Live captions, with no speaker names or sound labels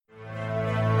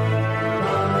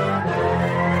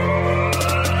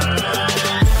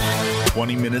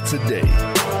20 minutes a day,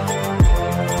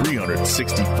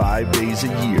 365 days a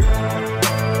year.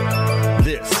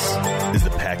 This is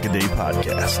the Pack-A-Day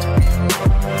Podcast.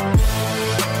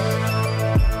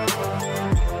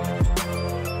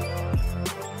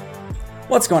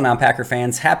 What's going on, Packer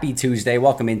fans? Happy Tuesday.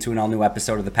 Welcome into an all-new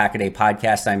episode of the Pack-A-Day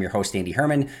Podcast. I'm your host, Andy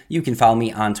Herman. You can follow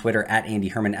me on Twitter at Andy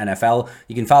Herman NFL.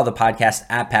 You can follow the podcast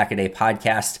at Pack-A-Day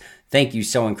Podcast. Thank you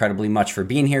so incredibly much for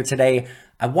being here today.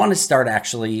 I want to start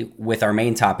actually with our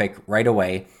main topic right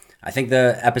away. I think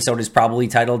the episode is probably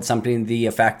titled something to the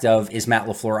effect of, is Matt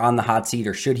LaFleur on the hot seat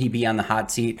or should he be on the hot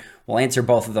seat? We'll answer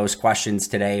both of those questions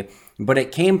today. But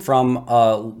it came from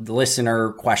a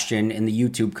listener question in the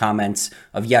YouTube comments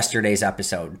of yesterday's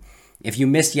episode. If you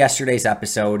missed yesterday's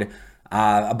episode,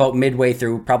 about midway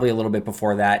through, probably a little bit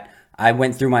before that, I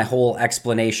went through my whole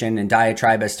explanation and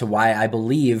diatribe as to why I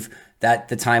believe that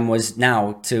the time was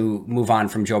now to move on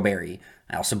from Joe Barry.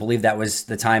 I also believe that was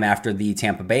the time after the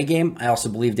Tampa Bay game. I also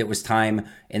believed it was time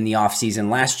in the offseason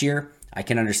last year. I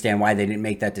can understand why they didn't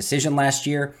make that decision last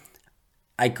year.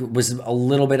 I was a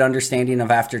little bit understanding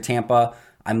of after Tampa.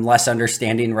 I'm less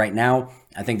understanding right now.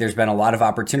 I think there's been a lot of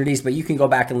opportunities, but you can go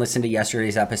back and listen to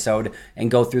yesterday's episode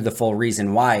and go through the full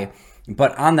reason why.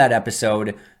 But on that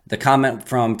episode, the comment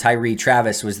from Tyree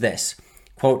Travis was this,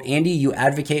 quote, Andy, you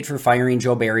advocate for firing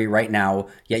Joe Barry right now,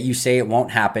 yet you say it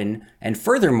won't happen. And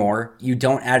furthermore, you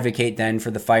don't advocate then for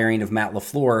the firing of Matt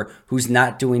LaFleur, who's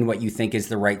not doing what you think is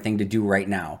the right thing to do right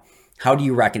now. How do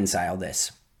you reconcile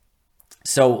this?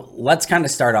 So let's kind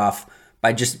of start off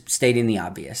by just stating the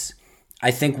obvious.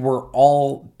 I think we're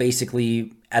all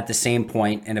basically at the same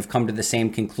point and have come to the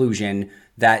same conclusion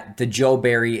that the Joe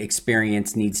Barry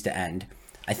experience needs to end.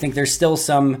 I think there's still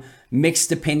some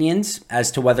mixed opinions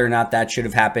as to whether or not that should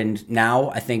have happened now.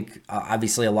 I think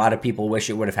obviously a lot of people wish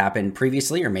it would have happened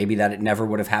previously, or maybe that it never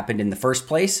would have happened in the first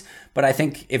place. But I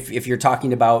think if you're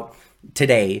talking about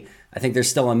today, I think there's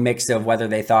still a mix of whether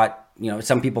they thought,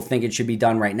 some people think it should be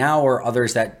done right now, or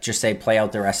others that just say play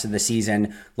out the rest of the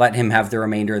season, let him have the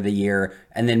remainder of the year,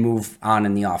 and then move on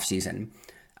in the offseason.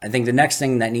 I think the next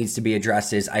thing that needs to be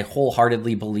addressed is I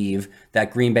wholeheartedly believe that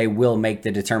Green Bay will make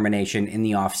the determination in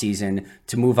the offseason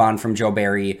to move on from Joe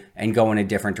Barry and go in a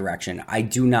different direction. I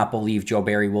do not believe Joe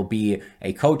Barry will be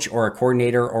a coach or a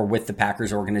coordinator or with the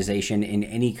Packers organization in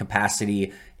any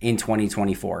capacity in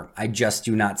 2024. I just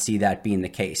do not see that being the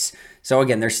case. So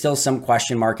again, there's still some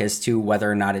question mark as to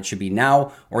whether or not it should be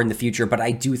now or in the future, but I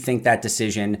do think that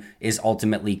decision is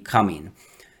ultimately coming.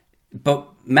 But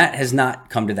Matt has not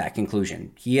come to that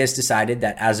conclusion. He has decided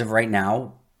that as of right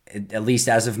now, at least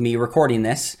as of me recording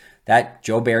this, that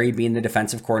Joe Barry being the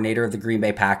defensive coordinator of the Green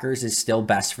Bay Packers is still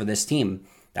best for this team.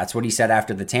 That's what he said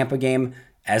after the Tampa game.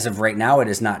 As of right now, it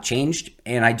has not changed,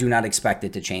 and I do not expect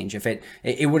it to change. If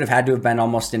it would have had to have been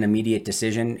almost an immediate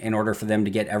decision in order for them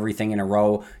to get everything in a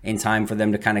row in time for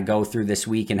them to kind of go through this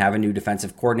week and have a new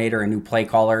defensive coordinator, a new play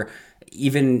caller.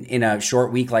 Even in a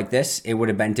short week like this, it would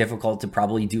have been difficult to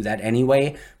probably do that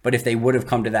anyway. But if they would have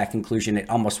come to that conclusion, it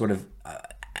almost would have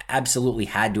absolutely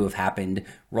had to have happened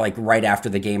like right after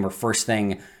the game or first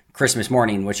thing Christmas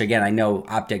morning, which again, I know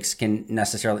optics can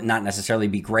not necessarily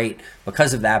be great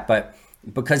because of that, but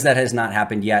because that has not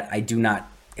happened yet, I do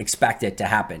not expect it to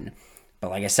happen. But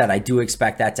like I said, I do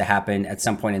expect that to happen at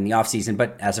some point in the offseason.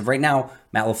 But as of right now,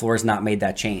 Matt LaFleur has not made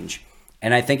that change.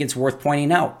 And I think it's worth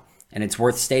pointing out, and it's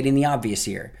worth stating the obvious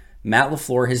here. Matt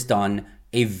LaFleur has done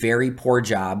a very poor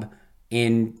job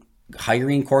in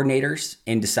hiring coordinators,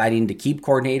 in deciding to keep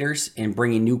coordinators, in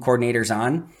bringing new coordinators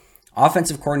on.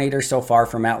 Offensive coordinators so far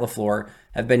for Matt LaFleur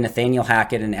have been Nathaniel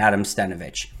Hackett and Adam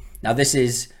Stenavich. Now, this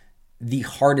is the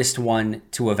hardest one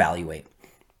to evaluate.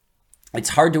 It's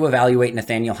hard to evaluate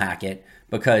Nathaniel Hackett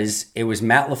because it was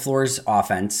Matt LaFleur's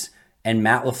offense and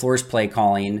Matt LaFleur's play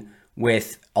calling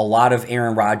with a lot of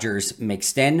Aaron Rodgers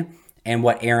mixed in and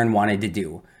what Aaron wanted to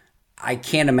do. I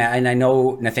can't imagine. I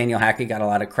know Nathaniel Hackett got a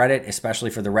lot of credit,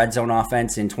 especially for the red zone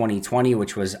offense in 2020,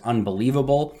 which was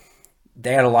unbelievable.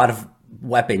 They had a lot of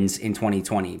weapons in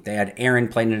 2020. They had Aaron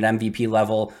playing at an MVP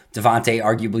level, Devontae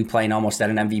arguably playing almost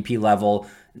at an MVP level.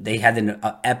 They had an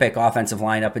epic offensive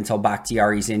line up until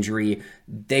Bakhtiari's injury.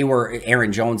 They were,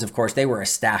 Aaron Jones, of course, they were a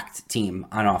stacked team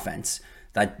on offense.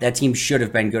 That team should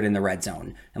have been good in the red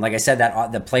zone. And like I said,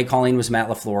 that the play calling was Matt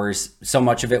LaFleur's. So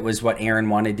much of it was what Aaron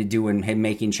wanted to do and him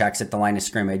making checks at the line of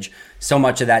scrimmage. So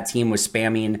much of that team was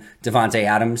spamming Devontae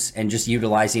Adams and just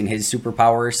utilizing his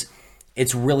superpowers.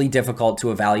 It's really difficult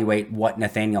to evaluate what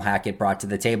Nathaniel Hackett brought to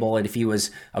the table. And if he was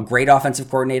a great offensive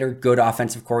coordinator, good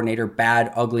offensive coordinator,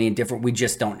 bad, ugly, and different, we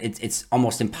just don't. It's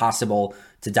almost impossible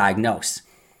to diagnose.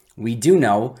 We do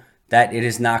know that it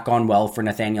has not gone well for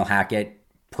Nathaniel Hackett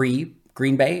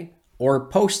pre-Green Bay or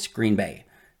post Green Bay.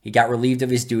 He got relieved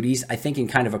of his duties, I think in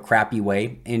kind of a crappy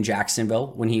way in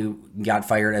Jacksonville when he got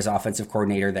fired as offensive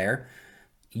coordinator there.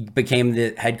 He became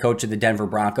the head coach of the Denver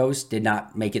Broncos, did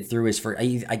not make it through his first.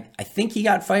 I think he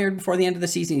got fired before the end of the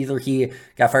season. Either he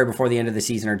got fired before the end of the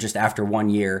season or just after 1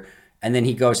 year. And then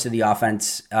he goes to the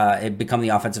offense, become the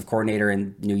offensive coordinator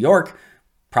in New York,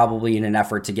 probably in an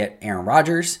effort to get Aaron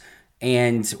Rodgers.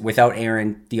 And without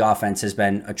Aaron, the offense has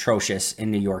been atrocious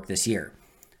in New York this year.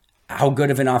 How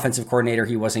good of an offensive coordinator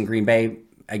he was in Green Bay,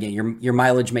 again, your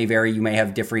mileage may vary. You may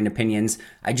have differing opinions.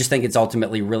 I just think it's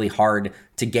ultimately really hard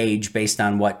to gauge based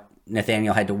on what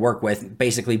Nathaniel had to work with,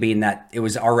 basically being that it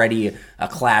was already a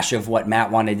clash of what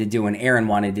Matt wanted to do and Aaron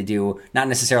wanted to do. Not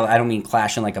necessarily, I don't mean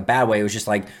clash in like a bad way. It was just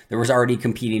like there was already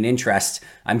competing interests.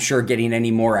 I'm sure getting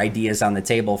any more ideas on the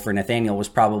table for Nathaniel was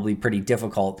probably pretty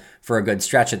difficult for a good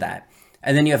stretch of that.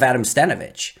 And then you have Adam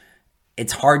Stenavich.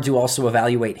 It's hard to also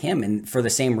evaluate him. And for the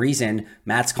same reason,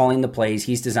 Matt's calling the plays.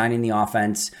 He's designing the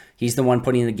offense. He's the one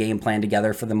putting the game plan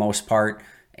together for the most part.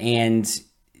 And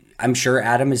I'm sure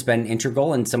Adam has been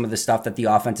integral in some of the stuff that the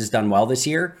offense has done well this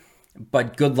year.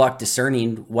 But good luck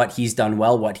discerning what he's done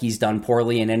well, what he's done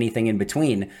poorly, and anything in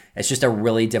between. It's just a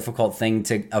really difficult thing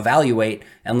to evaluate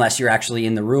unless you're actually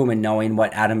in the room and knowing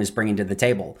what Adam is bringing to the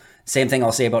table. Same thing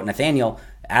I'll say about Nathaniel.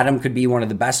 Adam could be one of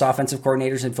the best offensive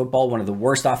coordinators in football, one of the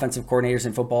worst offensive coordinators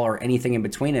in football, or anything in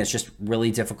between. It's just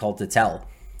really difficult to tell.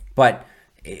 But,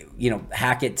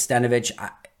 Hackett, Stenavich,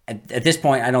 at this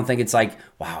point, I don't think it's like,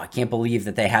 wow, I can't believe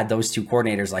that they had those two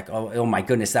coordinators. Like, oh my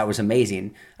goodness, that was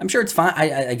amazing. I'm sure it's fine.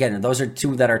 Again, those are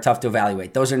two that are tough to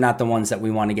evaluate. Those are not the ones that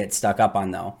we want to get stuck up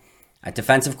on, though. At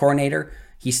defensive coordinator,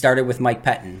 he started with Mike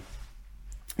Pettin.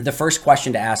 The first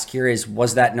question to ask here is,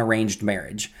 was that an arranged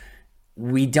marriage?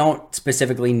 We don't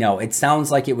specifically know. It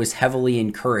sounds like it was heavily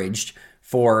encouraged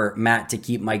for Matt to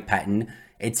keep Mike Pettin.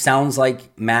 It sounds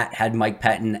like Matt had Mike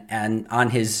Pettin on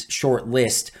his short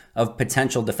list of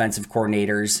potential defensive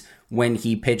coordinators when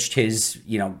he pitched his,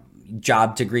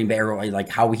 job to Green Bay, or like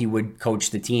how he would coach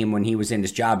the team when he was in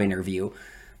his job interview.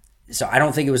 So I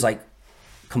don't think it was like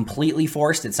completely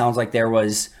forced. It sounds like there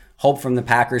was hope from the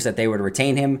Packers that they would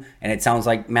retain him, and it sounds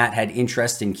like Matt had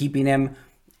interest in keeping him.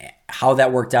 How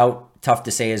that worked out, tough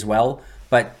to say as well.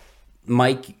 But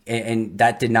Mike, and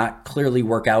that did not clearly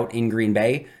work out in Green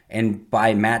Bay. And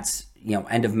by Matt's,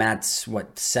 end of Matt's,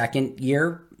 second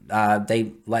year,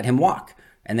 they let him walk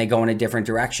and they go in a different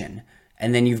direction.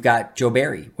 And then you've got Joe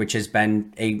Barry, which has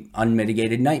been a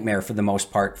unmitigated nightmare for the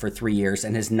most part for 3 years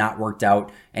and has not worked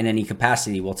out in any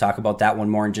capacity. We'll talk about that one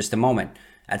more in just a moment.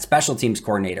 At special teams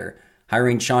coordinator,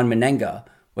 hiring Sean Menenga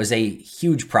was a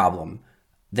huge problem.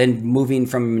 Then moving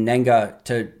from Menenga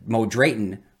to Mo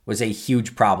Drayton was a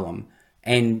huge problem.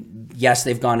 And yes,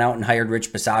 they've gone out and hired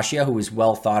Rich Bisaccia, who is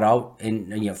well thought out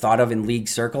and thought of in league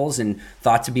circles and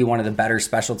thought to be one of the better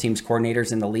special teams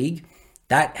coordinators in the league.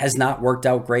 That has not worked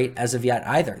out great as of yet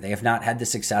either. They have not had the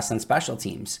success on special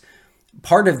teams.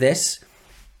 Part of this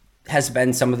has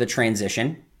been some of the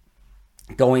transition,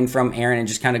 going from Aaron and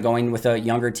just kind of going with a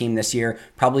younger team this year,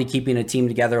 probably keeping a team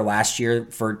together last year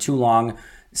for too long.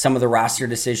 Some of the roster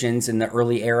decisions in the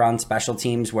early era on special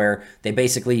teams where they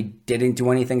basically didn't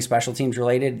do anything special teams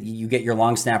related. You get your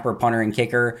long snapper, punter, and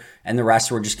kicker, and the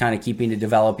rest were just kind of keeping to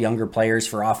develop younger players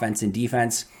for offense and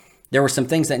defense. There were some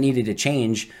things that needed to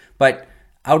change, but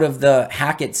out of the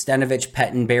Hackett, Stenavich,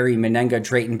 Pettin, Barry, Menenga,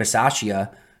 Drayton,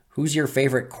 Bisaccia, who's your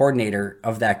favorite coordinator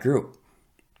of that group?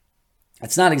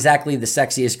 It's not exactly the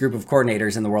sexiest group of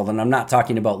coordinators in the world, and I'm not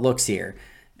talking about looks here.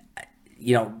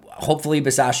 Hopefully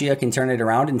Bisaccia can turn it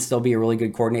around and still be a really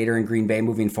good coordinator in Green Bay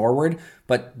moving forward,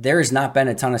 but there has not been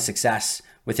a ton of success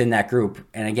within that group.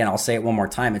 And again, I'll say it one more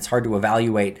time, it's hard to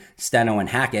evaluate Steno and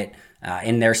Hackett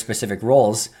in their specific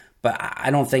roles, but I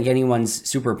don't think anyone's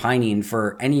super pining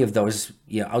for any of those,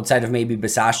 outside of maybe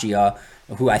Bisaccia,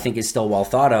 who I think is still well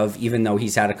thought of, even though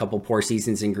he's had a couple poor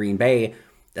seasons in Green Bay.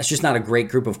 That's just not a great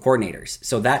group of coordinators.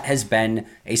 So that has been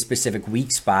a specific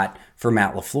weak spot for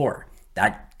Matt LaFleur.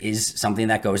 That is something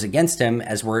that goes against him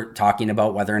as we're talking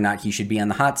about whether or not he should be on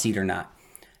the hot seat or not.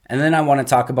 And then I want to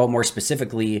talk about more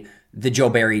specifically the Joe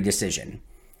Barry decision.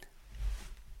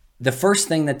 The first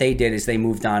thing that they did is they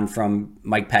moved on from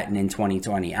Mike Pettin in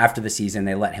 2020. After the season,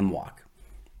 they let him walk.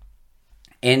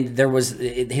 And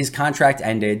his contract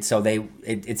ended, so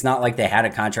it's not like they had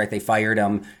a contract, they fired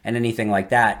him and anything like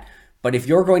that. But if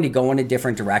you're going to go in a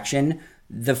different direction,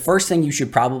 the first thing you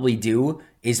should probably do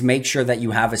is make sure that you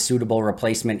have a suitable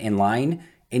replacement in line.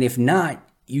 And if not,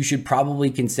 you should probably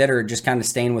consider just kind of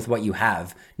staying with what you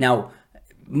have. Now,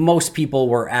 most people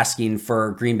were asking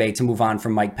for Green Bay to move on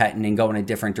from Mike Pettin and go in a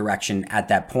different direction at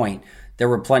that point. there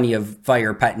were plenty of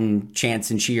fire Pettine chants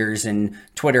and cheers and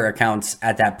Twitter accounts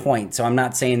at that point. So I'm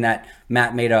not saying that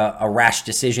Matt made a rash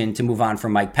decision to move on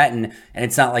from Mike Pettine. And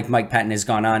it's not like Mike Pettine has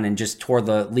gone on and just tore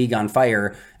the league on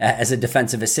fire as a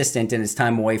defensive assistant in his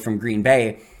time away from Green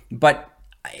Bay. But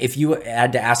if you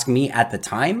had to ask me at the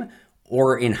time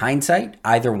or in hindsight,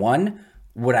 either one,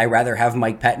 would I rather have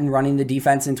Mike Pettine running the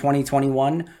defense in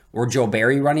 2021 or Joe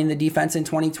Barry running the defense in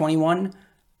 2021?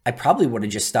 I probably would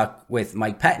have just stuck with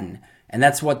Mike Pettine. And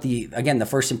that's what the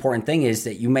first important thing is,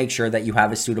 that you make sure that you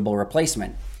have a suitable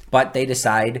replacement. But they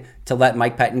decide to let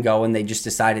Mike Pettine go, and they just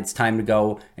decide it's time to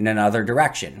go in another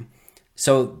direction.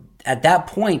 So at that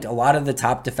point, a lot of the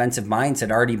top defensive minds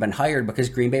had already been hired because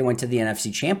Green Bay went to the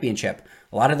NFC Championship.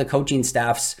 A lot of the coaching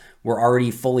staffs were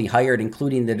already fully hired,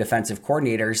 including the defensive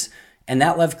coordinators. And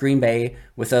that left Green Bay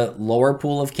with a lower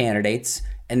pool of candidates,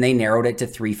 and they narrowed it to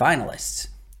 3 finalists: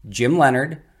 Jim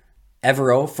Leonard,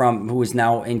 Evero, who is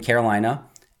now in Carolina,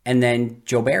 and then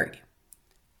Joe Barry.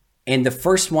 And the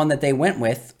first one that they went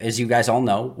with, as you guys all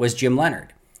know, was Jim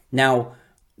Leonard. Now,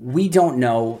 we don't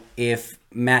know if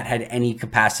Matt had any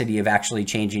capacity of actually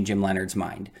changing Jim Leonard's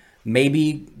mind.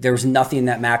 Maybe there was nothing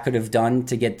that Matt could have done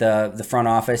to get the front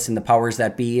office and the powers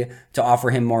that be to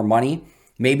offer him more money.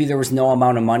 Maybe there was no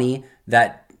amount of money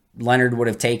that Leonard would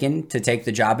have taken to take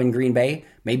the job in Green Bay.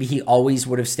 Maybe he always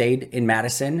would have stayed in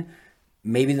Madison.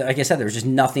 Maybe, like I said, there was just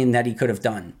nothing that he could have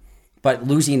done. But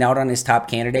losing out on his top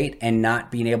candidate and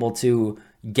not being able to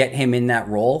get him in that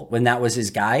role when that was his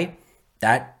guy,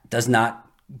 that does not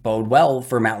bode well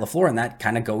for Matt LaFleur. And that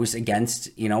kind of goes against,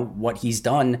 what he's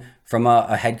done from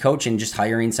a head coach and just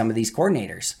hiring some of these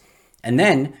coordinators. And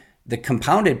then the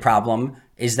compounded problem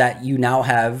is that you now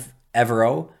have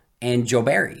Evero and Joe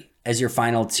Barry as your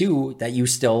final 2 that you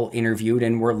still interviewed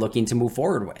and were looking to move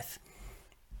forward with.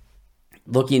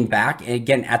 Looking back,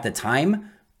 again, at the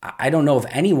time, I don't know of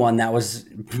anyone that was,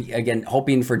 again,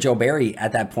 hoping for Joe Barry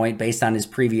at that point based on his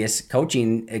previous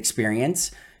coaching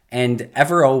experience. And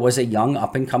Evero was a young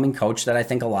up-and-coming coach that I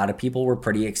think a lot of people were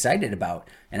pretty excited about.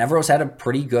 And Evero's had a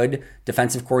pretty good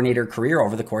defensive coordinator career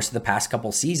over the course of the past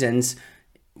couple seasons,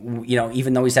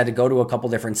 even though he's had to go to a couple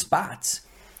different spots.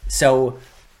 So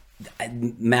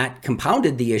Matt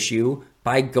compounded the issue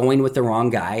by going with the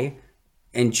wrong guy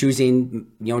and choosing,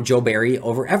 Joe Barry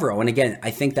over Evero. And again,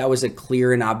 I think that was a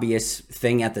clear and obvious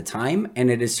thing at the time, and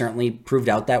it has certainly proved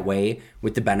out that way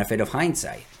with the benefit of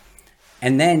hindsight.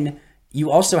 And then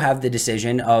you also have the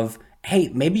decision of, hey,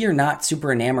 maybe you're not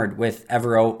super enamored with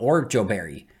Evero or Joe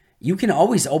Barry. You can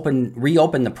always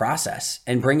reopen the process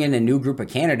and bring in a new group of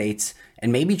candidates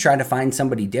and maybe try to find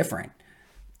somebody different.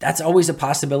 That's always a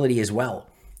possibility as well.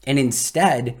 And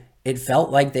instead, it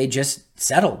felt like they just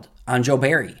settled on Joe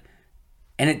Barry.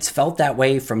 And it's felt that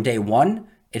way from day one.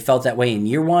 It felt that way in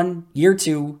year 1, year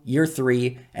 2, year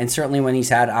 3, and certainly when he's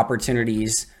had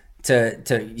opportunities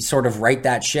to sort of right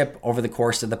that ship over the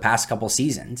course of the past couple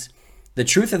seasons. The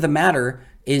truth of the matter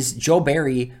is Joe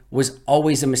Barry was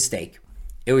always a mistake.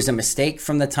 It was a mistake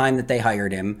from the time that they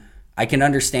hired him. I can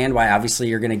understand why obviously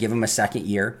you're going to give him a second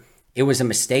year. It was a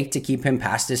mistake to keep him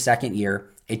past his second year.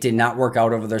 It did not work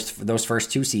out over those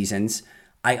first 2 seasons.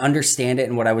 I understand it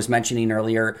and what I was mentioning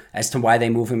earlier as to why they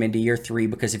move him into year 3,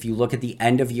 because if you look at the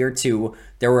end of year 2,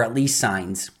 there were at least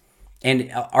signs.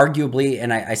 And arguably,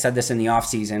 and I said this in the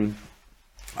offseason,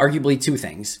 arguably 2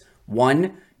 things.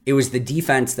 One, it was the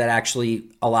defense that actually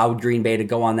allowed Green Bay to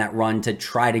go on that run to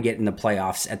try to get in the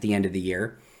playoffs at the end of the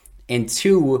year. And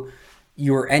 2,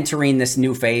 you were entering this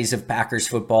new phase of Packers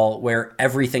football where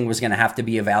everything was going to have to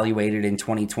be evaluated in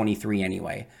 2023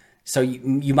 anyway. So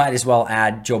you might as well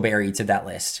add Joe Barry to that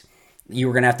list. You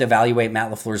were going to have to evaluate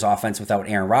Matt LaFleur's offense without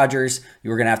Aaron Rodgers. You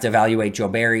were going to have to evaluate Joe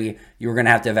Barry. You were going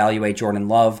to have to evaluate Jordan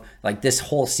Love. Like, this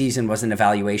whole season was an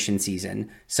evaluation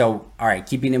season. So, all right,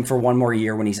 keeping him for one more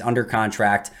year when he's under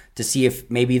contract to see if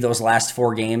maybe those last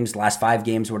 5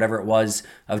 games, whatever it was,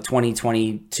 of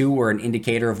 2022 were an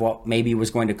indicator of what maybe was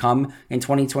going to come in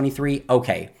 2023.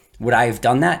 Okay. Would I have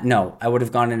done that? No, I would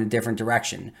have gone in a different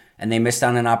direction. And they missed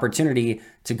on an opportunity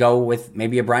to go with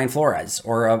maybe a Brian Flores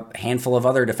or a handful of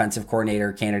other defensive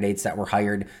coordinator candidates that were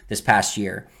hired this past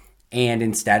year. And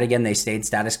instead, again, they stayed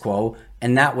status quo,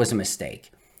 and that was a mistake.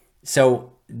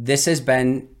 So this has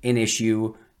been an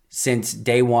issue since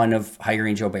day one of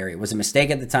hiring Joe Barry. It was a mistake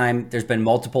at the time. There's been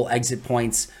multiple exit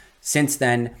points since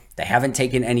then. They haven't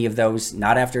taken any of those,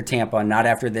 not after Tampa, not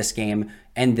after this game.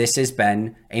 And this has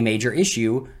been a major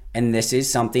issue. And this is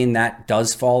something that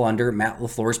does fall under Matt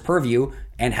LaFleur's purview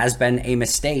and has been a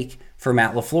mistake for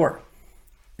Matt LaFleur.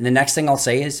 And the next thing I'll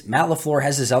say is Matt LaFleur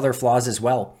has his other flaws as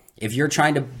well. If you're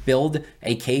trying to build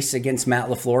a case against Matt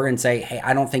LaFleur and say, hey,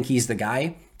 I don't think he's the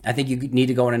guy, I think you need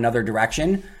to go in another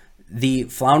direction. The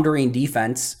floundering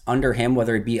defense under him,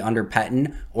 whether it be under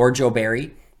Pettin or Joe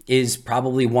Barry, is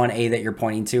probably 1A that you're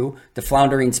pointing to. The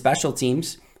floundering special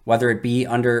teams, whether it be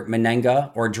under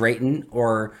Menenga or Drayton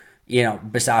or,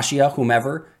 Bisaccia,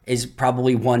 whomever, is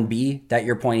probably 1B that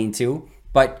you're pointing to.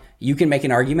 But you can make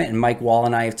an argument, and Mike Wall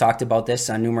and I have talked about this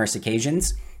on numerous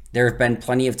occasions. There have been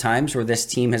plenty of times where this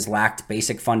team has lacked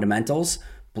basic fundamentals.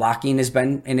 Blocking has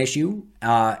been an issue,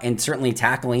 and certainly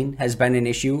tackling has been an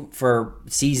issue for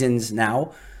seasons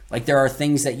now. Like, there are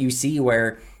things that you see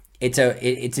where it's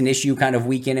an issue kind of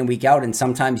week in and week out, and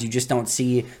sometimes you just don't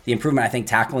see the improvement. I think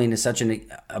tackling is such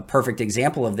a perfect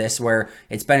example of this, where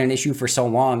it's been an issue for so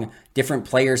long. Different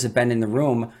players have been in the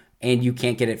room, and you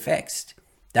can't get it fixed.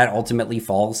 That ultimately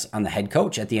falls on the head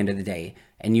coach at the end of the day.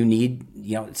 And you need,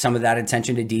 some of that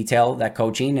attention to detail, that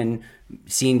coaching, and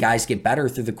seeing guys get better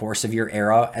through the course of your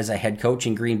era as a head coach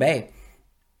in Green Bay.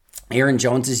 Aaron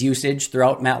Jones's usage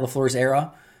throughout Matt LaFleur's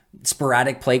era,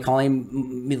 sporadic play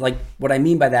calling. Like, what I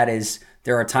mean by that is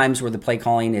there are times where the play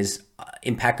calling is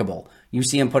impeccable. You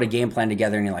see him put a game plan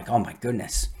together and you're like, oh my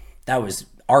goodness, that was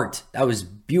art. That was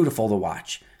beautiful to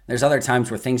watch. There's other times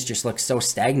where things just look so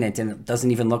stagnant and it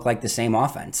doesn't even look like the same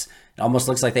offense. It almost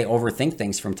looks like they overthink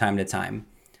things from time to time.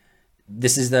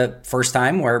 This is the first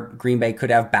time where Green Bay could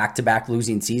have back-to-back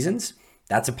losing seasons.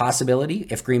 That's a possibility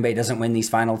if Green Bay doesn't win these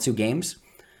final 2 games.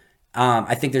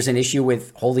 I think there's an issue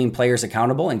with holding players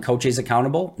accountable and coaches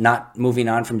accountable. Not moving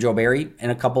on from Joe Barry,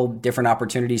 and a couple different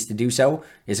opportunities to do so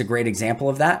is a great example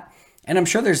of that. And I'm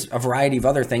sure there's a variety of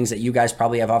other things that you guys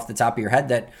probably have off the top of your head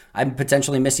that I'm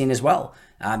potentially missing as well.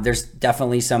 There's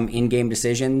definitely some in-game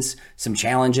decisions, some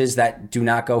challenges that do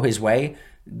not go his way.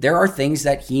 There are things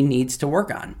that he needs to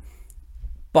work on.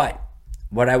 But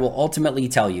what I will ultimately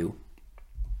tell you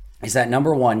is that,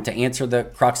 number one, to answer the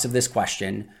crux of this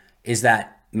question, is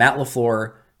that Matt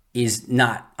LaFleur is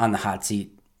not on the hot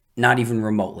seat, not even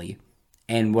remotely.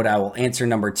 And what I will answer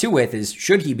number 2 with is,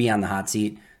 should he be on the hot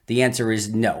seat? The answer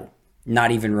is no,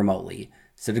 not even remotely.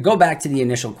 So to go back to the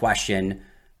initial question,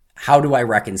 how do I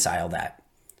reconcile that?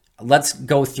 Let's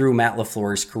go through Matt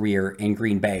LaFleur's career in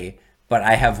Green Bay, but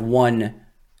I have one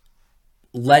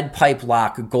lead pipe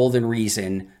lock golden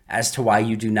reason as to why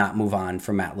you do not move on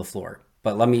from Matt LaFleur.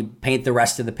 But let me paint the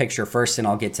rest of the picture first, and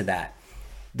I'll get to that.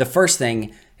 The first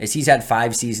thing is he's had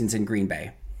 5 seasons in Green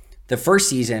Bay. The first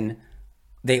season,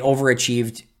 they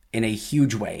overachieved in a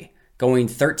huge way, going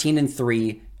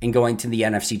 13-3 and going to the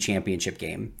NFC Championship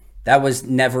game. That was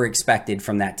never expected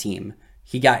from that team.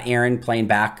 He got Aaron playing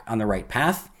back on the right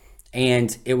path,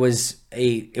 and it was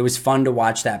fun to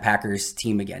watch that Packers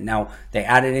team again. Now, they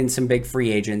added in some big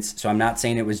free agents, so I'm not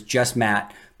saying it was just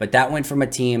Matt, but that went from a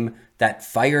team that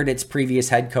fired its previous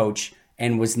head coach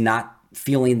and was not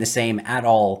feeling the same at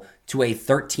all to a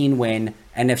 13-win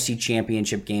NFC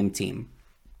Championship game team.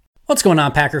 What's going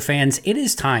on, Packer fans? It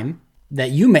is time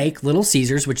that you make Little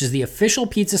Caesars, which is the official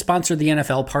pizza sponsor of the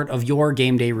NFL, part of your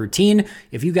game day routine.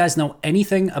 If you guys know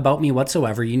anything about me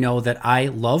whatsoever, you know that I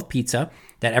love pizza,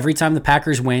 that every time the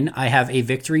Packers win, I have a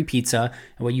victory pizza.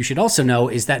 And what you should also know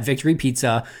is that victory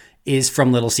pizza is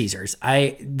from Little Caesars.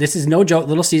 This is no joke.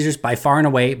 Little Caesars, by far and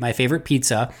away, my favorite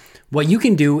pizza. What you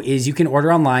can do is you can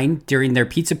order online during their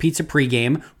Pizza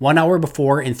pregame, 1 hour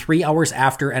before and 3 hours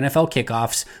after NFL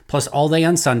kickoffs, plus all day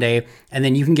on Sunday. And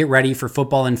then you can get ready for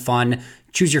football and fun.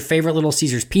 Choose your favorite Little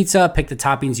Caesars pizza, pick the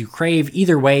toppings you crave.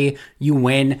 Either way, you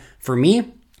win. For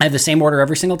me, I have the same order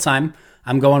every single time.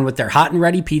 I'm going with their hot and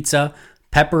ready pizza,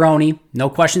 pepperoni, no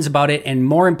questions about it. And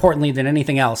more importantly than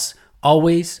anything else,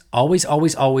 always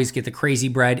get the crazy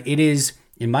bread. It is,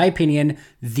 in my opinion,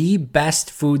 the best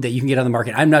food that you can get on the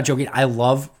market. I'm not joking. I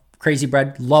love crazy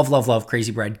bread. Love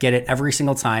crazy bread. Get it every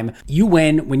single time. You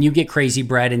win when you get crazy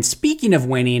bread. And speaking of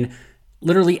winning,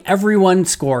 literally everyone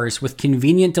scores with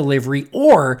convenient delivery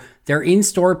or their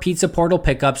in-store pizza portal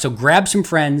pickup. So grab some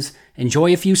friends,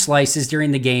 enjoy a few slices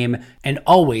during the game, and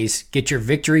always get your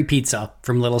victory pizza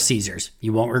from Little Caesars.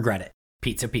 You won't regret it.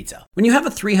 Pizza. When you have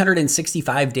a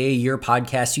 365-day-a-year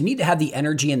podcast, you need to have the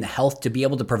energy and the health to be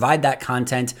able to provide that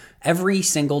content every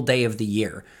single day of the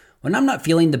year. When I'm not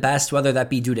feeling the best, whether that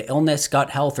be due to illness,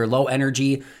 gut health, or low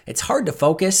energy, it's hard to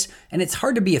focus and it's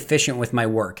hard to be efficient with my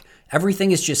work.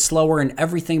 Everything is just slower and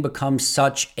everything becomes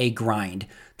such a grind.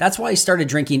 That's why I started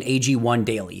drinking AG1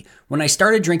 daily. When I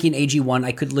started drinking AG1,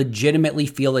 I could legitimately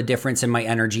feel a difference in my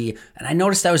energy, and I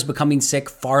noticed I was becoming sick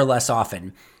far less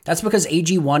often. That's because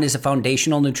AG1 is a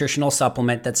foundational nutritional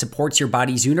supplement that supports your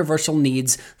body's universal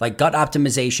needs like gut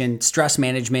optimization, stress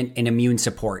management, and immune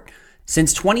support.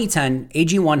 Since 2010,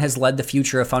 AG1 has led the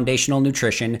future of foundational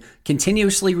nutrition,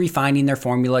 continuously refining their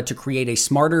formula to create a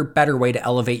smarter, better way to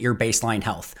elevate your baseline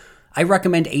health. I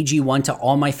recommend AG1 to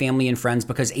all my family and friends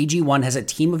because AG1 has a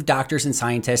team of doctors and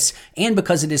scientists, and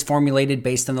because it is formulated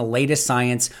based on the latest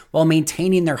science while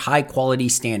maintaining their high quality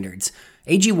standards.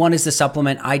 AG1 is the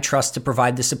supplement I trust to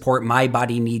provide the support my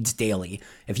body needs daily.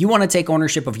 If you want to take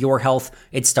ownership of your health,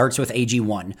 it starts with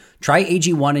AG1. Try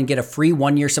AG1 and get a free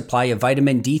 1-year supply of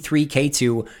vitamin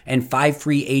D3K2 and 5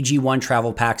 free AG1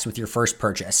 travel packs with your first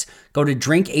purchase. Go to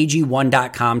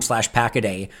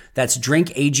drinkag1.com/packaday. That's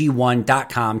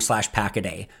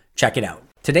drinkag1.com/packaday. Check it out.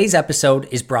 Today's episode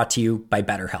is brought to you by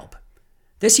BetterHelp.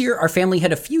 This year, our family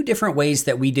had a few different ways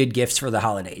that we did gifts for the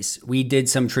holidays. We did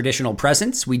some traditional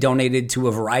presents, we donated to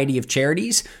a variety of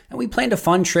charities, and we planned a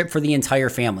fun trip for the entire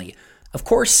family. Of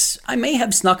course, I may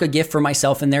have snuck a gift for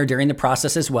myself in there during the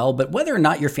process as well, but whether or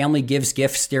not your family gives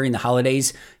gifts during the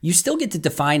holidays, you still get to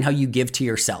define how you give to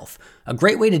yourself. A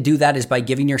great way to do that is by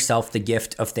giving yourself the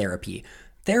gift of therapy.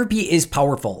 Therapy is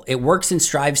powerful. It works and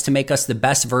strives to make us the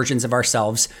best versions of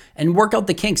ourselves and work out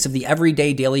the kinks of the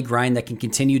everyday daily grind that can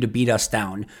continue to beat us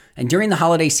down. And during the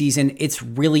holiday season, it's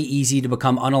really easy to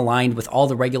become unaligned with all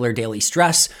the regular daily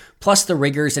stress, plus the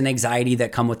rigors and anxiety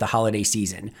that come with the holiday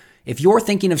season. If you're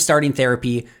thinking of starting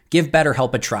therapy, give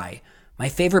BetterHelp a try. My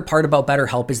favorite part about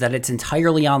BetterHelp is that it's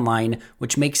entirely online,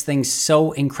 which makes things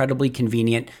so incredibly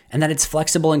convenient, and that it's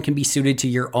flexible and can be suited to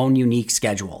your own unique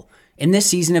schedule. In this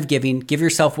season of giving, give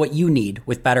yourself what you need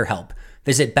with BetterHelp.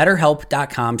 Visit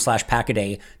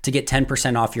betterhelp.com/packaday to get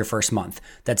 10% off your first month.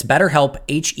 That's BetterHelp,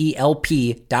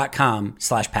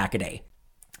 HELP.com/packaday.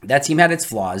 That team had its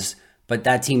flaws, but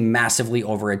that team massively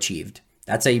overachieved.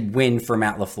 That's a win for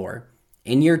Matt LaFleur.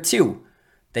 In year 2,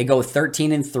 they go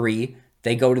 13-3.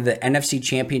 They go to the NFC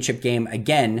Championship game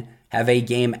again, have a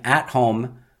game at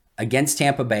home against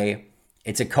Tampa Bay.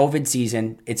 It's a COVID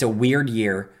season. It's a weird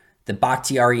year. The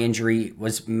Bakhtiari injury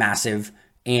was massive,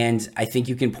 and I think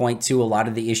you can point to a lot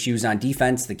of the issues on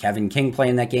defense. The Kevin King play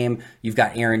in that game. You've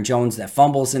got Aaron Jones that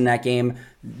fumbles in that game.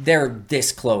 They're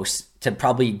this close to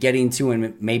probably getting to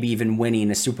and maybe even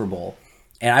winning a Super Bowl.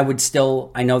 And I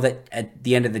know that at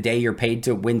the end of the day, you're paid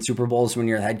to win Super Bowls when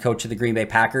you're the head coach of the Green Bay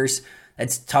Packers.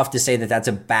 It's tough to say that that's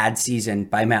a bad season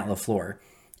by Matt LaFleur.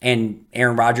 And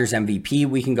Aaron Rodgers MVP,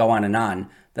 we can go on and on.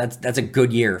 That's a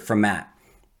good year from Matt.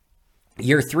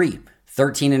 Year 3,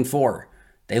 13-4.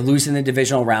 They lose in the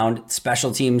divisional round.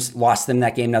 Special teams lost them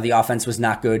that game. Now, the offense was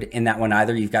not good in that one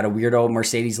either. You've got a weirdo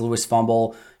Mercedes Lewis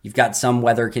fumble. You've got some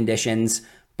weather conditions,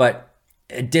 but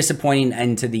a disappointing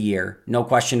end to the year. No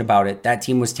question about it. That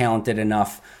team was talented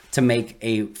enough to make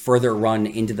a further run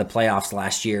into the playoffs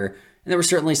last year. And there were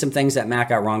certainly some things that Matt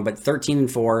got wrong, but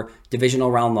 13-4,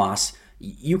 divisional round loss.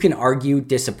 You can argue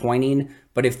disappointing,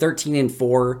 but if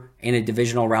 13-4 and a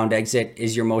divisional round exit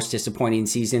is your most disappointing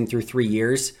season through 3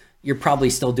 years, you're probably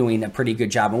still doing a pretty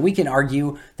good job. And we can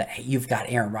argue that, hey, you've got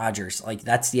Aaron Rodgers. Like,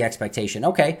 that's the expectation.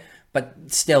 Okay, but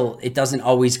still, it doesn't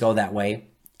always go that way.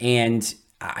 And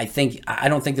I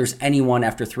don't think there's anyone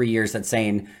after 3 years that's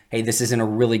saying, hey, this isn't a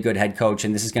really good head coach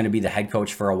and this is going to be the head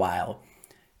coach for a while.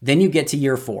 Then you get to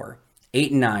year 4,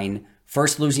 8-9,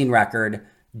 first losing record,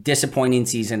 disappointing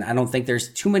season. I don't think there's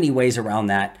too many ways around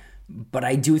that, but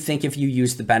I do think if you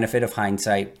use the benefit of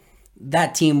hindsight,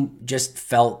 that team just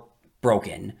felt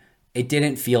broken. It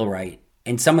didn't feel right.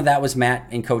 And some of that was Matt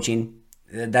and coaching.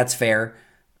 That's fair.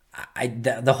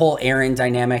 The whole Aaron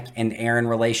dynamic and Aaron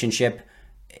relationship,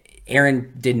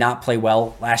 Aaron did not play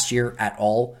well last year at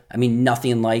all. I mean,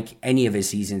 nothing like any of his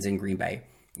seasons in Green Bay.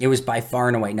 It was by far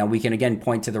and away. Now, we can again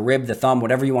point to the rib, the thumb,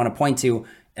 whatever you want to point to.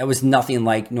 It was nothing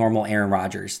like normal Aaron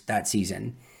Rodgers that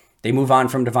season. They move on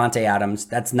from Devontae Adams.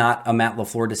 That's not a Matt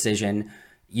LaFleur decision.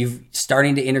 You've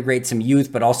starting to integrate some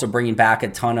youth, but also bringing back a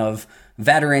ton of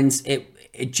veterans.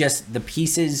 It just, the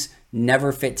pieces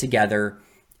never fit together.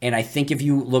 And I think if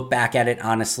you look back at it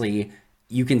honestly,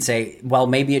 you can say, well,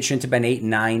 maybe it shouldn't have been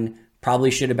 8-9.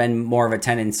 Probably should have been more of a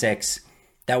 10-6.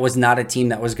 That was not a team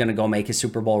that was going to go make a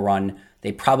Super Bowl run.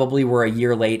 They probably were a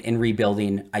year late in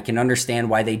rebuilding. I can understand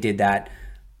why they did that.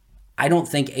 I don't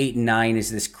think 8-9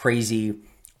 is this crazy,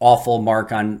 awful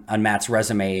mark on Matt's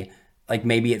resume like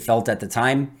maybe it felt at the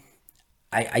time.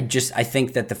 I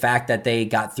think that the fact that they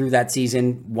got through that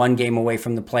season, one game away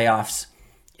from the playoffs,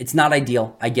 it's not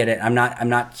ideal. I get it. I'm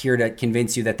not here to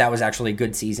convince you that that was actually a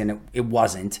good season. It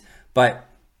wasn't. But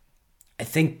I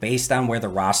think based on where the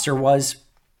roster was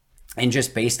and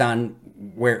just based on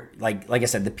where, like I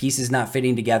said, the pieces not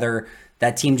fitting together,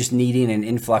 that team just needing an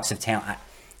influx of talent,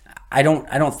 I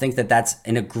don't think that that's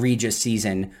an egregious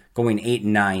season going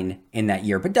 8-9 in that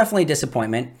year, but definitely a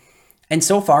disappointment. And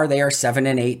so far, they are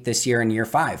 7-8 this year in year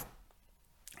 5,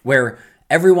 where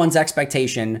everyone's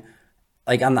expectation,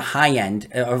 like on the high end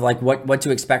of like what to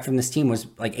expect from this team, was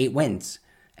like 8 wins.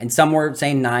 And some were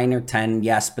saying 9 or 10,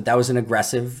 yes, but that was an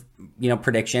aggressive,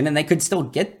 prediction, and they could still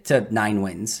get to 9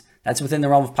 wins. That's within the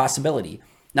realm of possibility.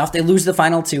 Now, if they lose the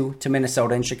final 2 to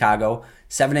Minnesota and Chicago,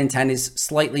 7-10 is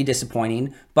slightly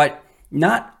disappointing, but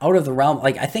not out of the realm.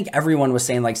 Like, I think everyone was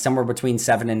saying like somewhere between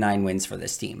 7 and 9 wins for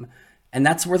this team. And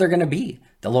that's where they're going to be.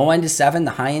 The low end is 7,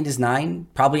 the high end is 9,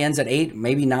 probably ends at 8,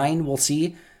 maybe 9, we'll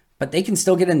see. But they can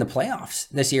still get in the playoffs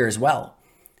this year as well.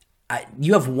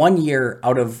 You have 1 year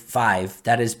out of 5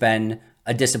 that has been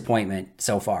a disappointment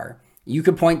so far. You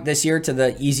could point this year to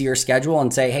the easier schedule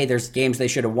and say, hey, there's games they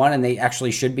should have won and they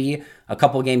actually should be a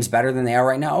couple games better than they are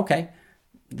right now. Okay,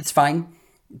 that's fine.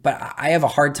 But I have a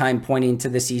hard time pointing to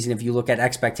this season if you look at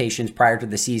expectations prior to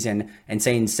the season and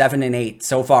saying 7-8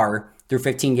 so far through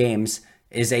 15 games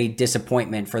is a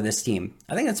disappointment for this team.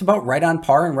 I think that's about right on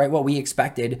par and right what we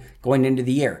expected going into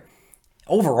the year.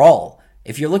 Overall,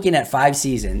 if you're looking at 5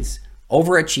 seasons,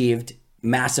 overachieved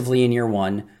massively in year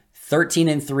 1,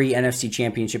 13-3 NFC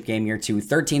Championship game year 2,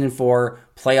 13-4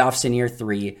 playoffs in year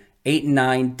 3,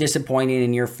 8-9 disappointing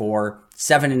in year 4,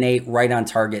 7-8 right on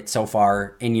target so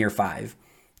far in year 5.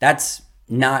 That's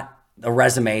not a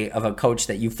resume of a coach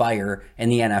that you fire in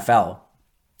the NFL.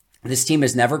 This team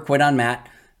has never quit on Matt,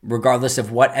 regardless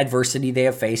of what adversity they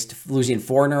have faced, losing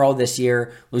 4 in a row this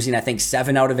year, losing, I think,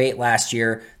 7 out of 8 last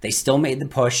year. They still made the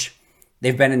push.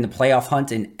 They've been in the playoff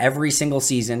hunt in every single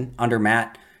season under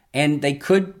Matt. And they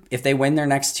could, if they win their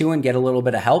next 2 and get a little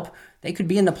bit of help, they could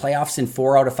be in the playoffs in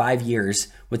 4 out of 5 years,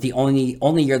 with the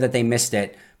only year that they missed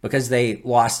it because they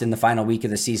lost in the final week of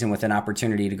the season with an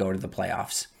opportunity to go to the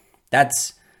playoffs.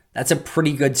 That's a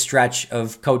pretty good stretch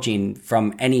of coaching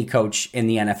from any coach in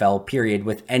the NFL, period,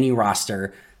 with any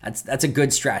roster. That's a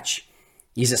good stretch.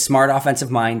 He's a smart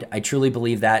offensive mind. I truly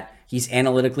believe that. He's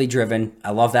analytically driven.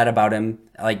 I love that about him.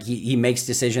 Like, he makes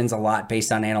decisions a lot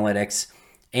based on analytics.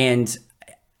 And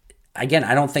again,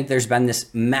 I don't think there's been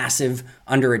this massive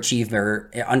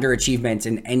underachievement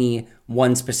in any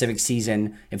one specific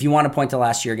season. If you want to point to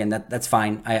last year again, that's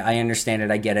fine. I understand it.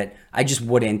 I get it. I just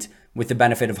wouldn't, with the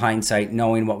benefit of hindsight,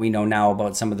 knowing what we know now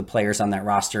about some of the players on that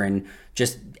roster, and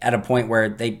just at a point where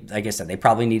they, like I said, they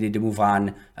probably needed to move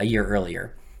on a year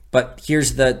earlier. But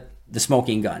here's the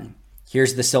smoking gun.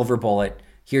 Here's the silver bullet.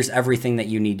 Here's everything that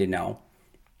you need to know.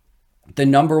 The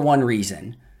number one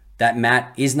reason that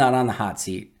Matt is not on the hot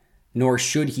seat, nor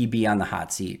should he be on the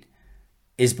hot seat,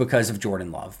 is because of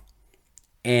Jordan Love.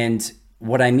 And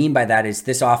what I mean by that is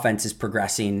this offense is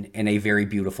progressing in a very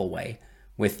beautiful way,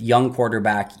 with young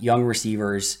quarterback, young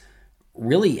receivers,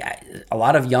 really a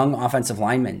lot of young offensive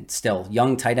linemen still,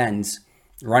 young tight ends.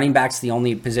 Running back's the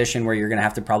only position where you're going to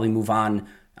have to probably move on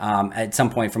at some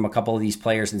point from a couple of these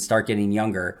players and start getting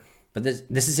younger. But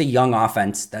this is a young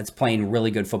offense that's playing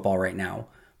really good football right now.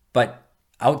 But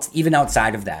even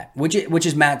outside of that, which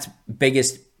is Matt's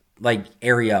biggest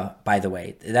area, by the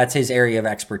way, that's his area of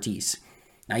expertise.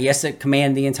 Now, he has to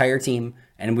command the entire team,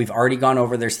 and we've already gone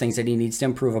over there's things that he needs to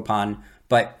improve upon,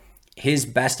 but his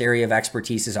best area of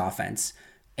expertise is offense.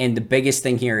 And the biggest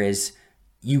thing here is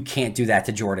you can't do that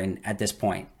to Jordan at this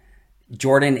point.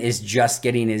 Jordan is just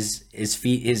getting his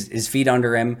feet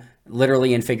under him,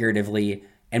 literally and figuratively,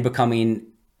 and becoming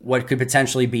what could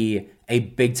potentially be a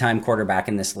big-time quarterback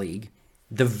in this league.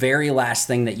 The very last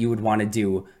thing that you would want to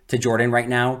do to Jordan right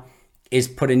now is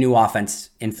put a new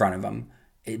offense in front of him.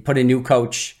 Put a new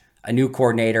coach, a new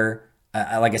coordinator,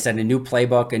 like I said, a new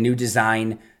playbook, a new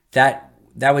design. That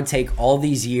would take all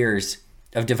these years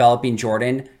of developing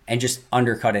Jordan and just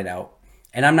undercut it out.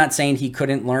 And I'm not saying he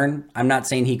couldn't learn. I'm not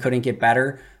saying he couldn't get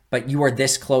better, but you are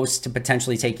this close to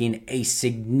potentially taking a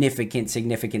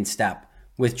significant step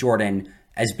with Jordan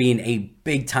as being a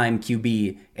big-time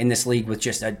QB in this league with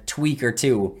just a tweak or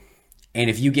two. And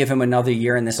if you give him another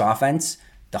year in this offense,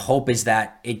 the hope is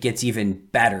that it gets even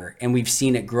better. And we've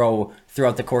seen it grow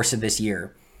throughout the course of this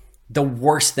year. The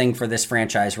worst thing for this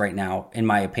franchise right now, in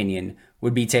my opinion,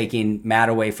 would be taking Matt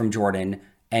away from Jordan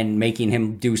and making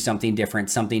him do something different,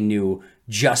 something new,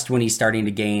 just when he's starting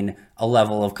to gain a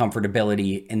level of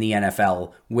comfortability in the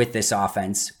NFL with this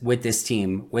offense, with this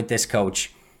team, with this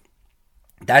coach.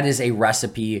 That is a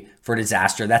recipe for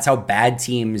disaster. That's how bad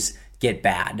teams get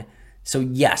bad. So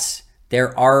yes,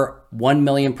 there are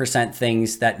 1,000,000%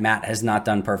 things that Matt has not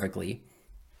done perfectly.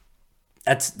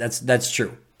 That's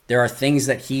true. There are things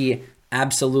that he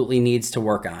absolutely needs to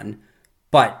work on,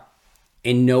 but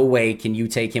in no way can you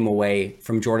take him away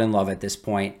from Jordan Love at this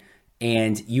point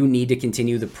and you need to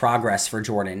continue the progress for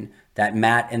Jordan that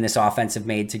Matt and this offense have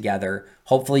made together.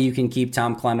 Hopefully you can keep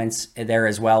Tom Clements there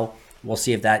as well. We'll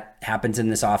see if that happens in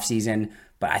this offseason.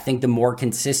 But I think the more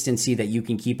consistency that you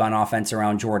can keep on offense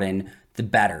around Jordan, the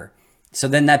better. So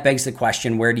then that begs the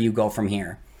question, where do you go from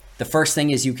here? The first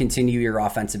thing is you continue your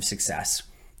offensive success.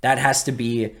 That has to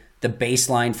be the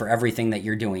baseline for everything that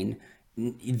you're doing.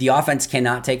 The offense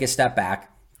cannot take a step back.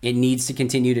 It needs to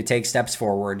continue to take steps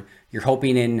forward. You're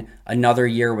hoping in another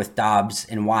year with Dobbs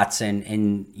and Watson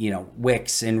and,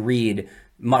 Wicks and Reed,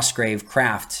 Musgrave,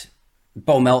 Kraft,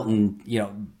 Bo Melton,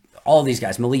 all these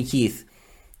guys, Malik Heath,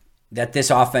 that this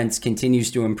offense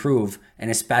continues to improve, and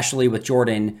especially with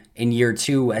Jordan in year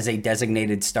 2 as a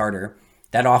designated starter.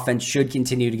 That offense should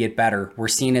continue to get better. We're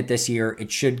seeing it this year.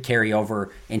 It should carry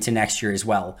over into next year as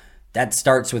well. That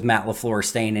starts with Matt LaFleur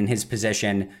staying in his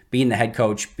position, being the head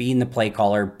coach, being the play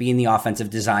caller, being the offensive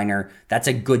designer. That's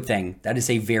a good thing. That is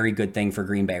a very good thing for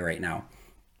Green Bay right now.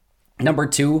 Number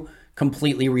 2,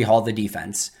 completely rehaul the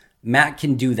defense. Matt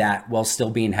can do that while still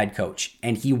being head coach,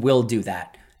 and he will do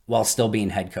that while still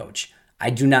being head coach. I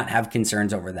do not have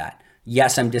concerns over that.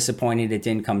 Yes, I'm disappointed it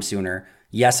didn't come sooner.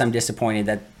 Yes, I'm disappointed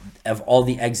that of all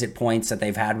the exit points that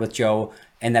they've had with Joe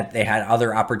and that they had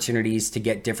other opportunities to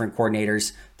get different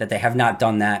coordinators, that they have not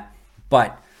done that.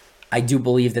 But I do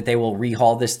believe that they will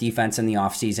rehaul this defense in the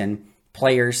offseason.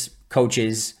 Players,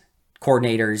 coaches,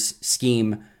 coordinators,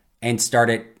 scheme, and start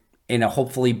it in a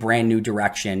hopefully brand new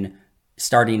direction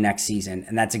starting next season.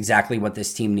 And that's exactly what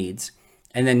this team needs.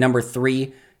 And then number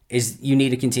 3 is you need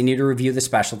to continue to review the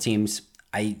special teams.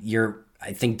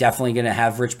 I think definitely going to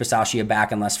have Rich Bisaccia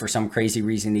back unless for some crazy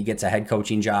reason he gets a head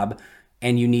coaching job,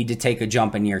 and you need to take a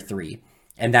jump in year 3.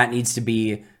 And that needs to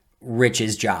be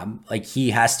Rich's job. Like, he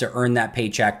has to earn that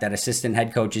paycheck, that assistant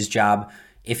head coach's job.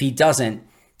 If he doesn't,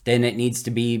 then it needs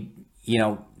to be,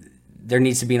 there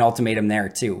needs to be an ultimatum there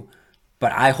too.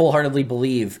 But I wholeheartedly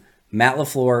believe Matt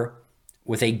LaFleur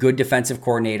with a good defensive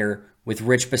coordinator, with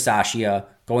Rich Bisaccia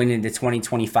going into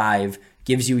 2025,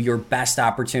 gives you your best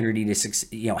opportunity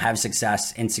to have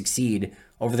success and succeed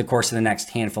over the course of the next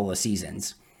handful of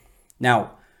seasons.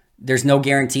 Now, there's no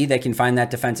guarantee they can find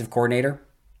that defensive coordinator.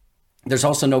 There's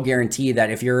also no guarantee that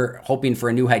if you're hoping for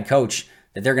a new head coach,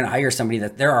 that they're going to hire somebody.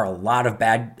 That there are a lot of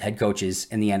bad head coaches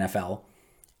in the NFL.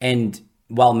 And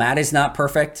while Matt is not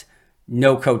perfect,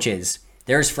 no coach is.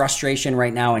 There's frustration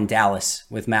right now in Dallas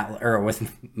with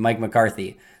Mike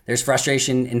McCarthy. There's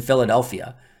frustration in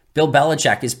Philadelphia. Bill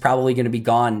Belichick is probably going to be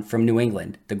gone from New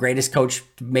England, the greatest coach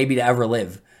maybe to ever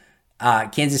live.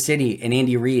 Kansas City and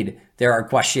Andy Reid, there are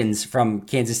questions from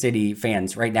Kansas City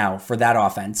fans right now for that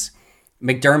offense.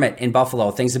 McDermott in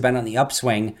Buffalo, things have been on the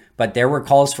upswing, but there were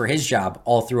calls for his job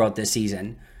all throughout this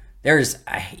season. There's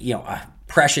a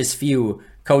precious few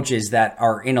coaches that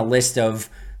are in a list of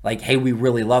like, hey, we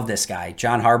really love this guy.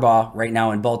 John Harbaugh right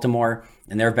now in Baltimore,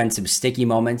 and there have been some sticky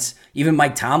moments. Even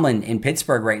Mike Tomlin in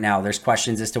Pittsburgh right now, there's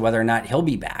questions as to whether or not he'll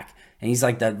be back. And he's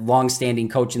like the long-standing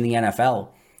coach in the NFL.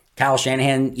 Kyle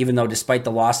Shanahan, even though despite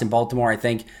the loss in Baltimore, I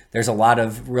think there's a lot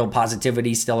of real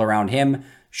positivity still around him.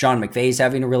 Sean McVay's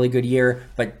having a really good year,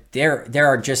 but there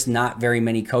are just not very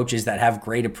many coaches that have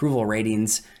great approval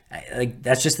ratings. Like,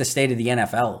 that's just the state of the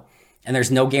NFL. And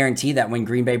there's no guarantee that when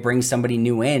Green Bay brings somebody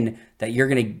new in, that you're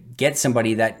going to get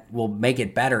somebody that will make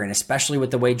it better. And especially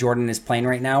with the way Jordan is playing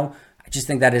right now, I just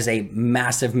think that is a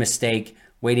massive mistake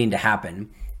waiting to happen.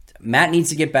 Matt needs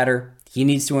to get better. He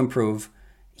needs to improve.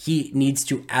 He needs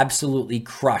to absolutely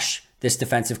crush this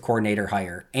defensive coordinator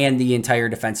hire and the entire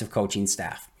defensive coaching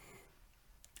staff.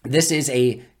 This is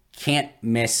a can't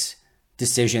miss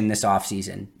decision this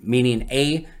offseason, meaning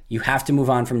A, you have to move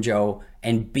on from Joe,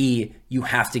 and B, you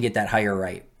have to get that hire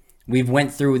right. We've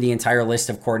went through the entire list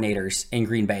of coordinators in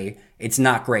Green Bay. It's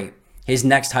not great. His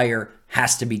next hire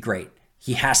has to be great.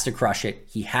 He has to crush it.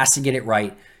 He has to get it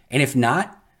right. And if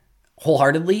not,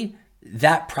 wholeheartedly,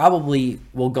 that probably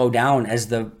will go down as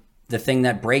the thing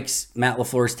that breaks Matt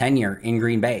LaFleur's tenure in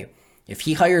Green Bay. If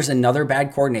he hires another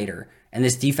bad coordinator and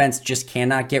this defense just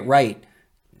cannot get right,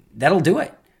 that'll do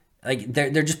it. Like,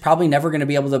 they're just probably never going to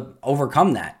be able to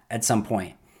overcome that at some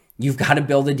point. You've got to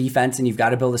build a defense and you've got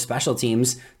to build a special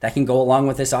teams that can go along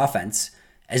with this offense.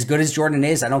 As good as Jordan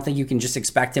is, I don't think you can just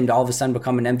expect him to all of a sudden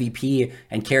become an MVP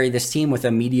and carry this team with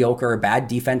a mediocre or bad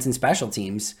defense and special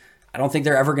teams. I don't think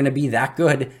they're ever going to be that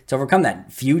good to overcome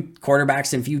that. Few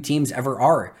quarterbacks and few teams ever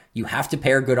are. You have to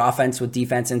pair good offense with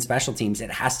defense and special teams.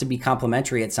 It has to be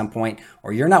complementary at some point,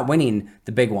 or you're not winning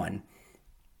the big one.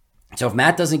 So if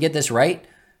Matt doesn't get this right,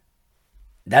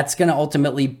 that's going to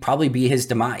ultimately probably be his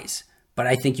demise. But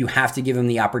I think you have to give him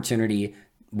the opportunity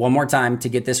one more time to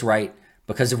get this right.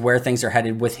 because of where things are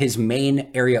headed with his main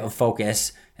area of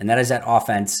focus, and that is at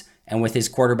offense, and with his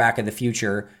quarterback of the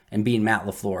future and being Matt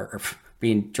LaFleur, or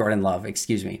being Jordan Love,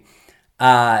 excuse me.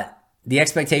 The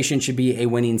expectation should be a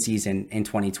winning season in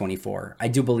 2024. I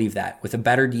do believe that, with a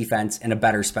better defense and a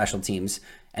better special teams.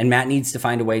 And Matt needs to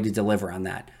find a way to deliver on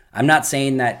that. I'm not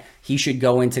saying that he should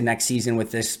go into next season with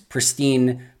this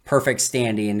pristine, perfect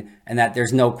standing and that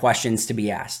there's no questions to be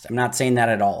asked. I'm not saying that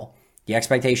at all. The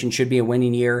expectation should be a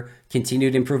winning year,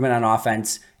 continued improvement on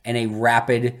offense, and a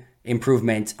rapid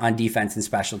improvement on defense and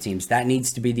special teams. That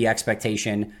needs to be the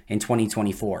expectation in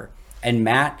 2024. And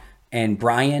Matt and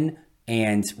Brian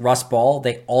and Russ Ball,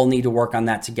 they all need to work on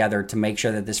that together to make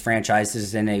sure that this franchise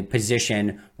is in a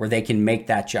position where they can make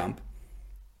that jump.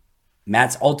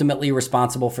 Matt's ultimately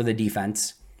responsible for the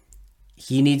defense.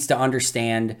 He needs to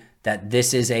understand that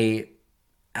this is a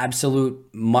absolute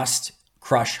must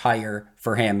crush hire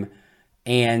for him.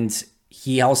 And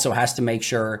he also has to make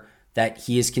sure that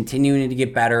he is continuing to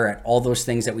get better at all those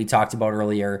things that we talked about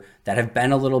earlier that have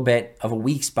been a little bit of a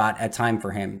weak spot at times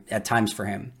for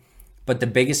him. But the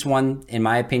biggest one, in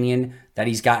my opinion, that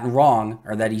he's gotten wrong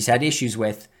or that he's had issues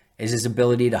with is his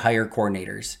ability to hire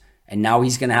coordinators. And now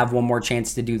he's going to have one more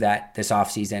chance to do that this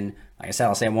offseason. Like I said,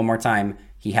 I'll say it one more time.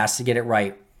 He has to get it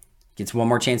right. Gets one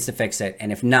more chance to fix it.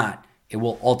 And if not, it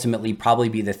will ultimately probably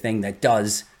be the thing that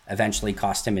does eventually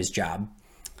cost him his job.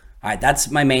 All right, that's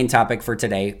my main topic for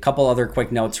today. A couple other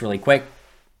quick notes really quick.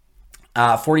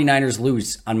 49ers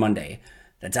lose on Monday.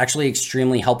 That's actually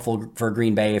extremely helpful for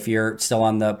Green Bay if you're still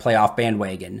on the playoff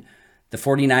bandwagon. The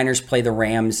 49ers play the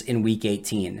Rams in Week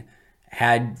 18.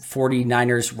 Had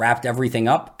 49ers wrapped everything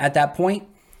up at that point,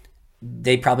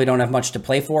 they probably don't have much to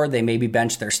play for. They maybe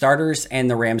bench their starters, and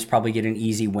the Rams probably get an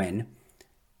easy win.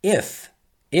 If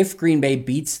Green Bay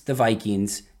beats the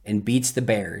Vikings and beats the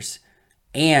Bears,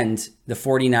 and the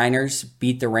 49ers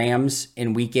beat the Rams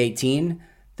in Week 18,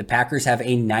 the Packers have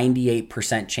a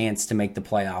 98% chance to make the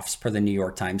playoffs per the New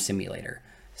York Times simulator.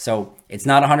 So it's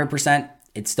not 100%.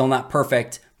 It's still not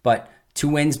perfect, but 2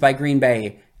 wins by Green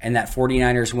Bay and that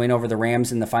 49ers win over the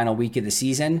Rams in the final week of the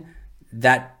season,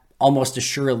 that almost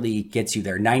assuredly gets you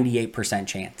there, 98%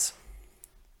 chance.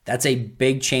 That's a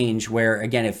big change where,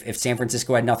 again, if San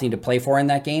Francisco had nothing to play for in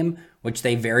that game, which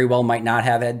they very well might not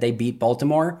have had they beat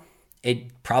Baltimore,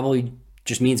 it probably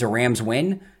just means a Rams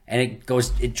win, and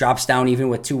it drops down even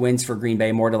with 2 wins for Green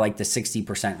Bay more to like the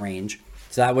 60% range.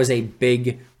 So that was a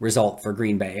big result for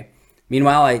Green Bay.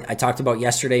 Meanwhile, I talked about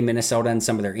yesterday Minnesota and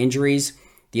some of their injuries.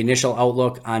 The initial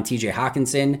outlook on TJ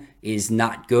Hawkinson is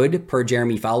not good per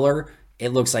Jeremy Fowler. It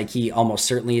looks like he almost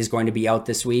certainly is going to be out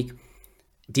this week.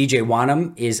 DJ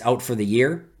Wanham is out for the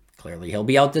year. Clearly he'll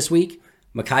be out this week.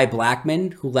 Mekhi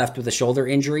Blackmon, who left with a shoulder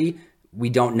injury, we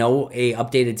don't know a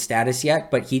updated status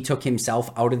yet, but he took himself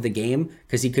out of the game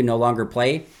because he could no longer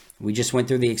play. We just went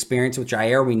through the experience with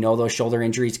Jair. We know those shoulder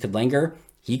injuries could linger.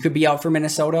 He could be out for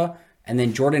Minnesota. And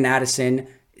then Jordan Addison,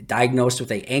 diagnosed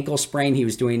with an ankle sprain. He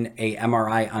was doing a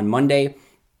MRI on Monday.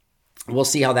 We'll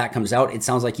see how that comes out. It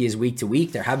sounds like he is week to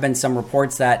week. There have been some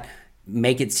reports that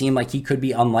make it seem like he could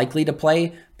be unlikely to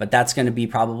play, but that's going to be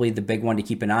probably the big one to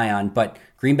keep an eye on. But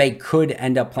Green Bay could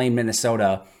end up playing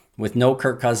Minnesota with no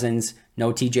Kirk Cousins,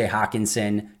 no TJ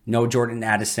Hawkinson, no Jordan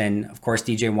Addison, of course,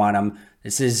 DJ Wanham.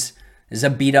 This is a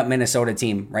beat-up Minnesota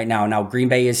team right now. Now, Green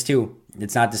Bay is too.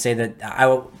 It's not to say that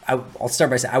I'll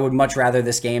start by saying I would much rather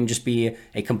this game just be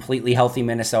a completely healthy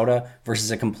Minnesota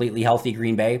versus a completely healthy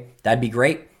Green Bay. That'd be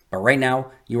great. But right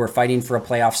now, you are fighting for a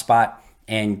playoff spot,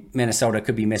 and Minnesota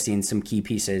could be missing some key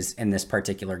pieces in this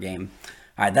particular game.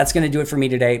 All right, that's going to do it for me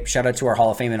today. Shout out to our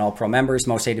Hall of Fame and All-Pro members,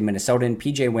 Most Hated Minnesotan,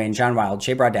 PJ Wynn, John Wild,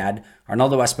 Shea Bradad,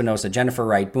 Arnaldo Espinosa, Jennifer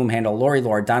Wright, Boom Handle, Lori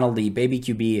Lord, Donald Lee, Baby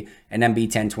QB, and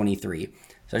MB1023.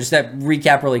 So just to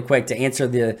recap really quick to answer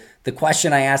the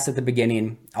question I asked at the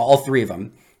beginning, all 3 of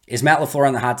them. Is Matt LaFleur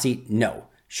on the hot seat? No.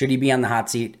 Should he be on the hot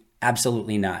seat?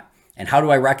 Absolutely not. And how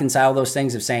do I reconcile those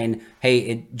things of saying,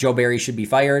 hey, Joe Barry should be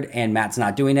fired and Matt's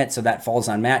not doing it, so that falls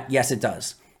on Matt? Yes, it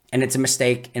does. And it's a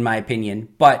mistake in my opinion,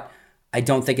 but I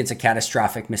don't think it's a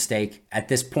catastrophic mistake at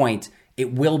this point.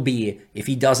 It will be if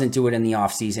he doesn't do it in the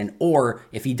offseason, or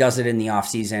if he does it in the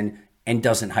offseason and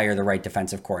doesn't hire the right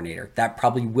defensive coordinator. That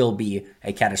probably will be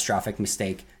a catastrophic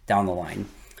mistake down the line.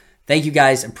 Thank you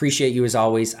guys. Appreciate you as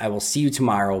always. I will see you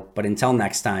tomorrow. But until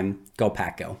next time, go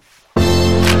Pack Go.